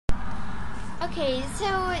Okay, so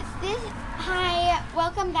hi,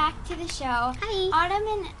 welcome back to the show. Hi. Autumn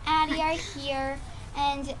and Addie are here,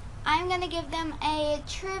 and I'm going to give them a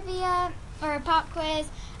trivia or a pop quiz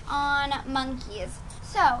on monkeys.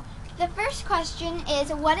 So, the first question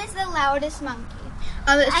is, what is the loudest monkey?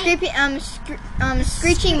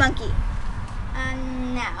 Screeching monkey.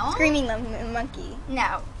 No. Screaming monkey.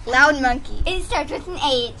 No. Loud monkey. It starts with an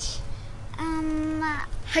H.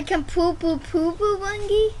 Hakampoo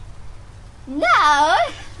monkey. No.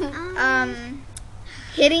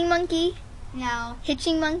 Hitting monkey. No.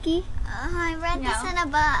 Hitching monkey. I read No. this in a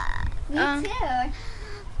book. Me too.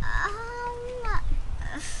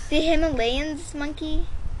 The Himalayans monkey.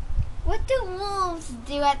 What do wolves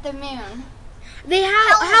do at the moon? They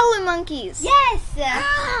have howling monkeys. Yes.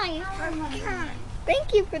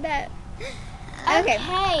 Thank you for that. Okay.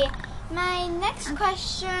 My next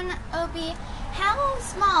question will be, how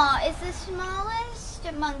small is the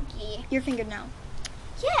smallest monkey? Your fingernail.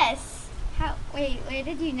 Yes. Wait,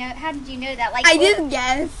 did you know? How did you know that? Like I just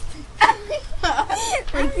guessed.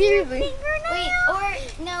 Like seriously. Wait, or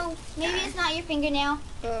no, maybe it's not your fingernail.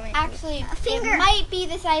 Oh, my Actually, finger. it might be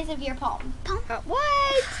the size of your palm.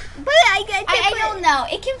 what? But I don't know.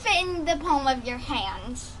 It can fit in the palm of your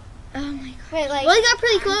hand. Oh my god. But like, Well, he got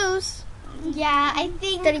pretty close. yeah, I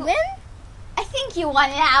think. Did he win? I think you won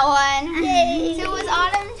that one. Yay. So it was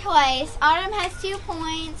Autumn twice. Autumn has 2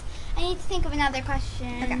 points. I need to think of another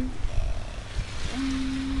question. Okay.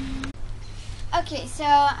 Okay, so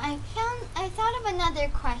I thought of another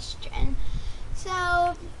question.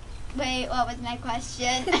 So, wait, what was my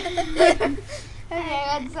question? Okay,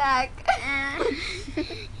 one sec.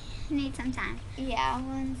 Need some time. Yeah,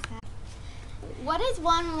 one sec. What is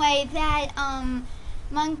one way that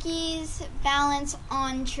monkeys balance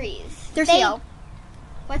on trees? Their tail.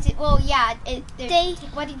 What's it? Well, yeah. They-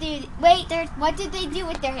 What did they? Wait. What did they do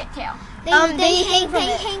with their tail? They hang from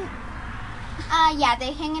it. Yeah,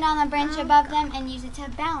 they hang it on a branch above them and use it to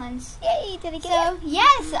balance. Yay, did he get So,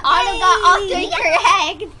 yes, Autumn got all 3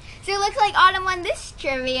 correct. So it looks like Autumn won this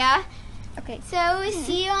trivia. Okay. So,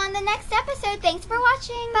 see you on the next episode. Thanks for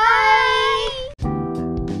watching. Bye.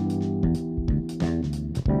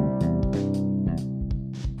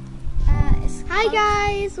 Hi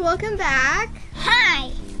guys, welcome back.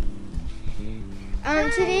 Hi.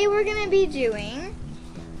 Today we're gonna be doing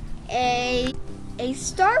a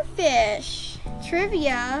starfish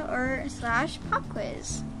trivia or / pop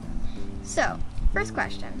quiz. So, first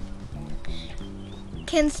question: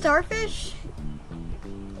 can starfish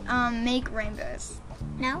make rainbows?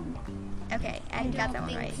 No. Okay, I got that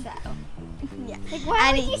one right. So. Yeah. Like,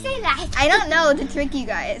 why would you say that? I don't know to trick you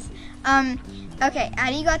guys. Okay,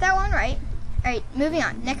 Addie got that one right. All right, moving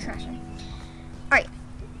on. Next question. All right,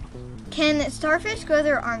 can starfish grow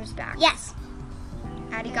their arms back? Yes.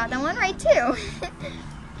 Addie got that one right too.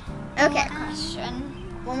 Okay, Question.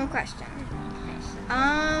 one more question.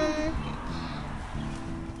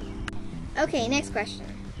 Okay, next question.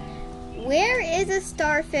 Where is a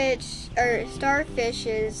starfish's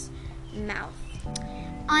mouth?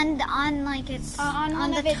 On like it's On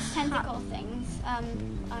one of its top. tentacle things.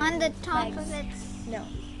 On the top legs. of its. No.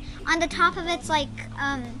 On the top of its like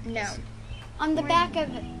No. On the back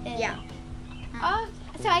of it. Yeah. Oh,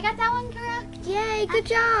 so I got that one correct? Yay, good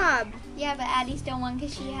job. Yeah, but Addie still won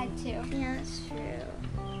because she had 2. Yeah, that's true.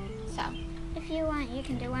 So, If you want, you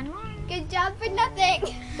can do one more. good job for nothing.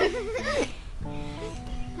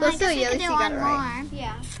 Well, I still, guess you at can least do you got one it right. more.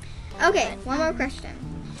 Yeah. Okay, one more question.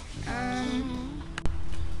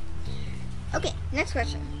 Okay, next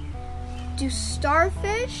question. Do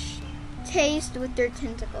starfish taste with their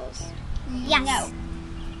tentacles? Yes. No.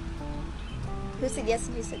 Who said yes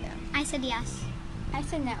and who said no? I said yes. I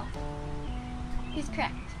said no. Who's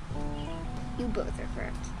correct? You both are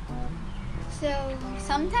correct. So,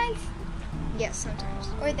 sometimes, Yes, sometimes.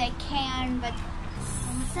 or they can, but...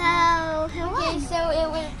 So who Okay, won? so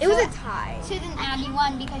It was a tie. So then Addie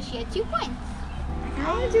won because she had 2 points. I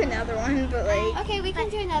want to do another one, but like... Okay, we can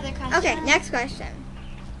do another question. Okay, next question.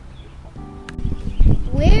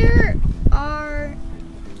 Where are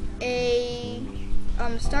a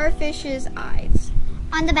starfish's eyes?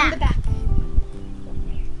 On the back. On the back.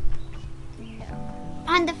 No.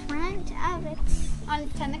 On the front of its. On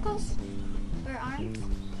its tentacles? Or arms?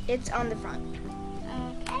 It's on the front,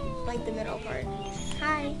 Okay. like the middle part.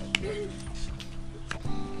 Hi.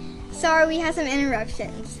 Sorry, we had some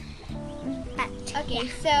interruptions. Okay,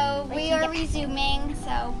 so we can are get- resuming.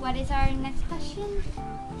 So what is our next question?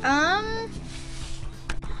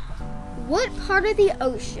 What part of the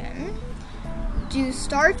ocean do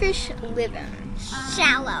starfish live in?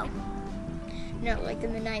 Shallow. No, like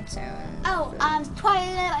in the night zone. Oh,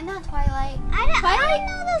 Twilight, not Twilight. I Twilight? I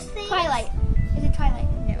know those things. Twilight. Is it Twilight?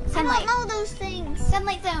 No. I Sunlight. don't know those things.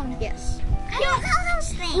 Sunlight Zone. Yes. I don't know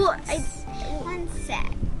those things. Well, One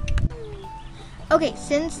sec. Okay,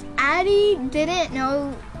 since Addie didn't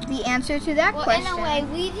know the answer to that Well, question. in a way,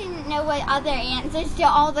 we didn't know what other answers to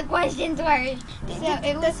all the questions were. So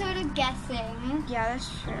it was sort of guessing. Yeah, that's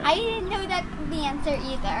true. I didn't know that the answer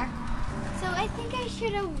either. So I think I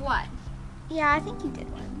should have won. Yeah, I think you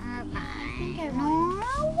did one. I think I won.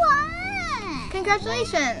 Nora won.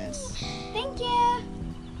 Congratulations. Thank you.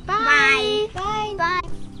 Bye. Bye. Bye.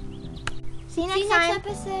 See you See next you time. next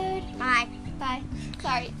episode. Bye. Bye.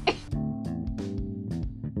 Sorry.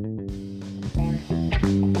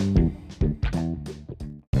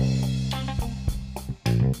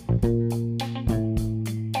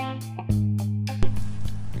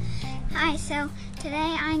 Hi, so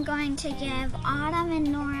today I'm going to give Autumn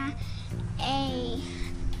and Nora a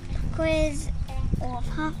quiz, wolf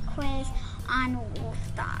hunt quiz on wolf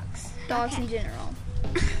dogs. Dogs Okay. in general.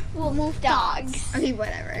 Wolf dogs. Okay,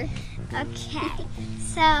 whatever. Okay,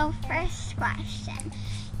 so first question.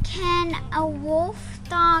 Can a wolf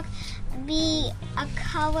dog be a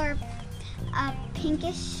color, a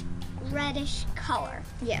pinkish, reddish color?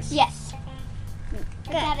 Yes. Yes. Good.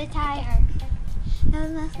 Got a tie or... That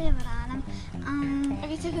was mostly about Autumn.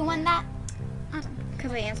 Okay, so who won that? Autumn.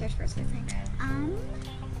 Because I answered first, I think.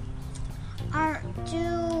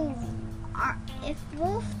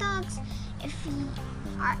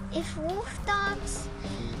 If wolf dogs,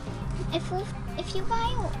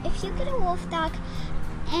 if you get a wolf dog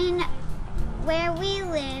in where we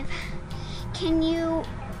live, can you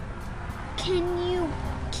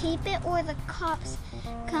keep it, or the cops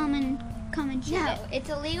come and shoot No, it? it's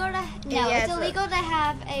illegal to Yeah, it's illegal to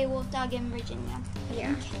have a wolf dog in Virginia.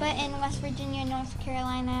 Yeah. But in West Virginia, North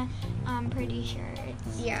Carolina, I'm pretty sure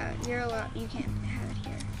it's. Yeah, you're allowed. You can't have it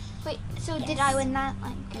here. Wait, so did Yes. I win that?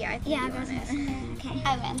 Like, Yeah, I think Yeah, you that's won it. okay.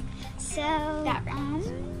 I win. So That round.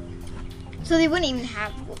 So they wouldn't even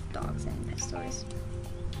have wolf dogs in pet stores.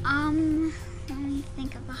 let me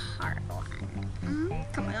think of a hard one.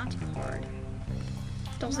 Come on, not too hard.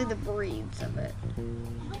 Don't say the breeds of it. I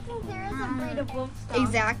don't think there is a breed of wolf dog.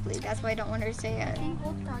 Exactly. That's why I don't want her to say I it. think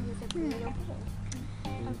wolf dog is a breed of wolf.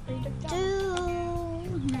 A breed of dog.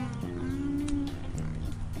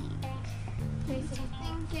 Crazy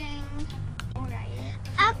thinking. Alright.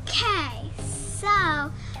 Okay,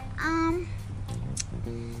 so,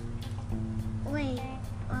 wait,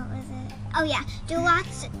 what was it? Oh yeah, do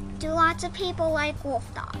lots of people like wolf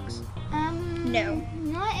dogs? No.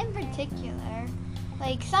 Not in particular.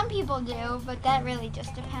 Like, some people do, but that really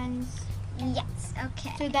just depends. Yes.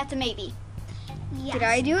 Okay. So that's a maybe. Yes. Did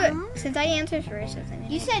I do it? um, Since I answered first, I think.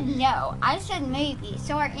 You said no. I said maybe.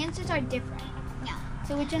 So our answers are different. Yeah.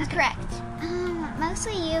 So which one's correct?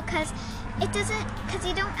 Mostly you, because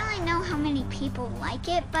you don't really know how many people like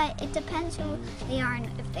it, but it depends who they are and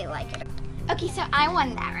if they like it. Okay, so I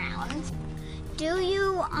won that round. Do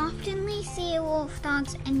you oftenly see wolf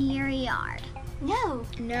dogs in your yard? No.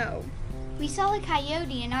 No. We saw a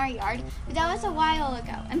coyote in our yard, but that was a while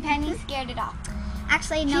ago, and Penny scared it off.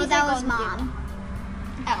 Actually, no, She's that a was golden Mom.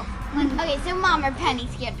 Oh. Okay, so Mom or Penny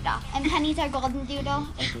scared it off. And Penny's our golden doodle,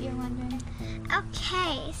 if you're wondering.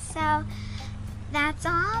 Okay, so that's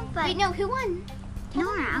all, but Wait, no, who won?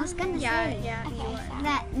 Nora, I was gonna Yeah, say yeah, you Okay, won. so-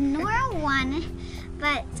 that Nora won,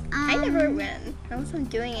 but I never win. I wasn't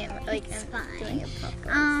doing it like It's I'm fine. doing a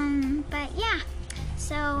podcast. But yeah.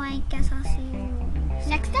 So I guess I'll see you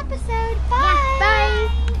Next episode. Bye.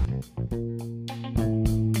 Bye.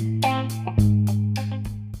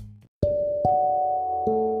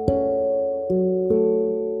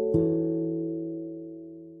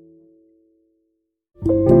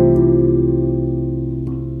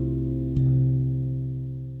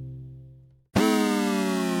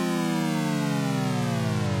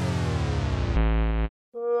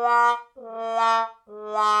 la la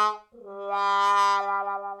la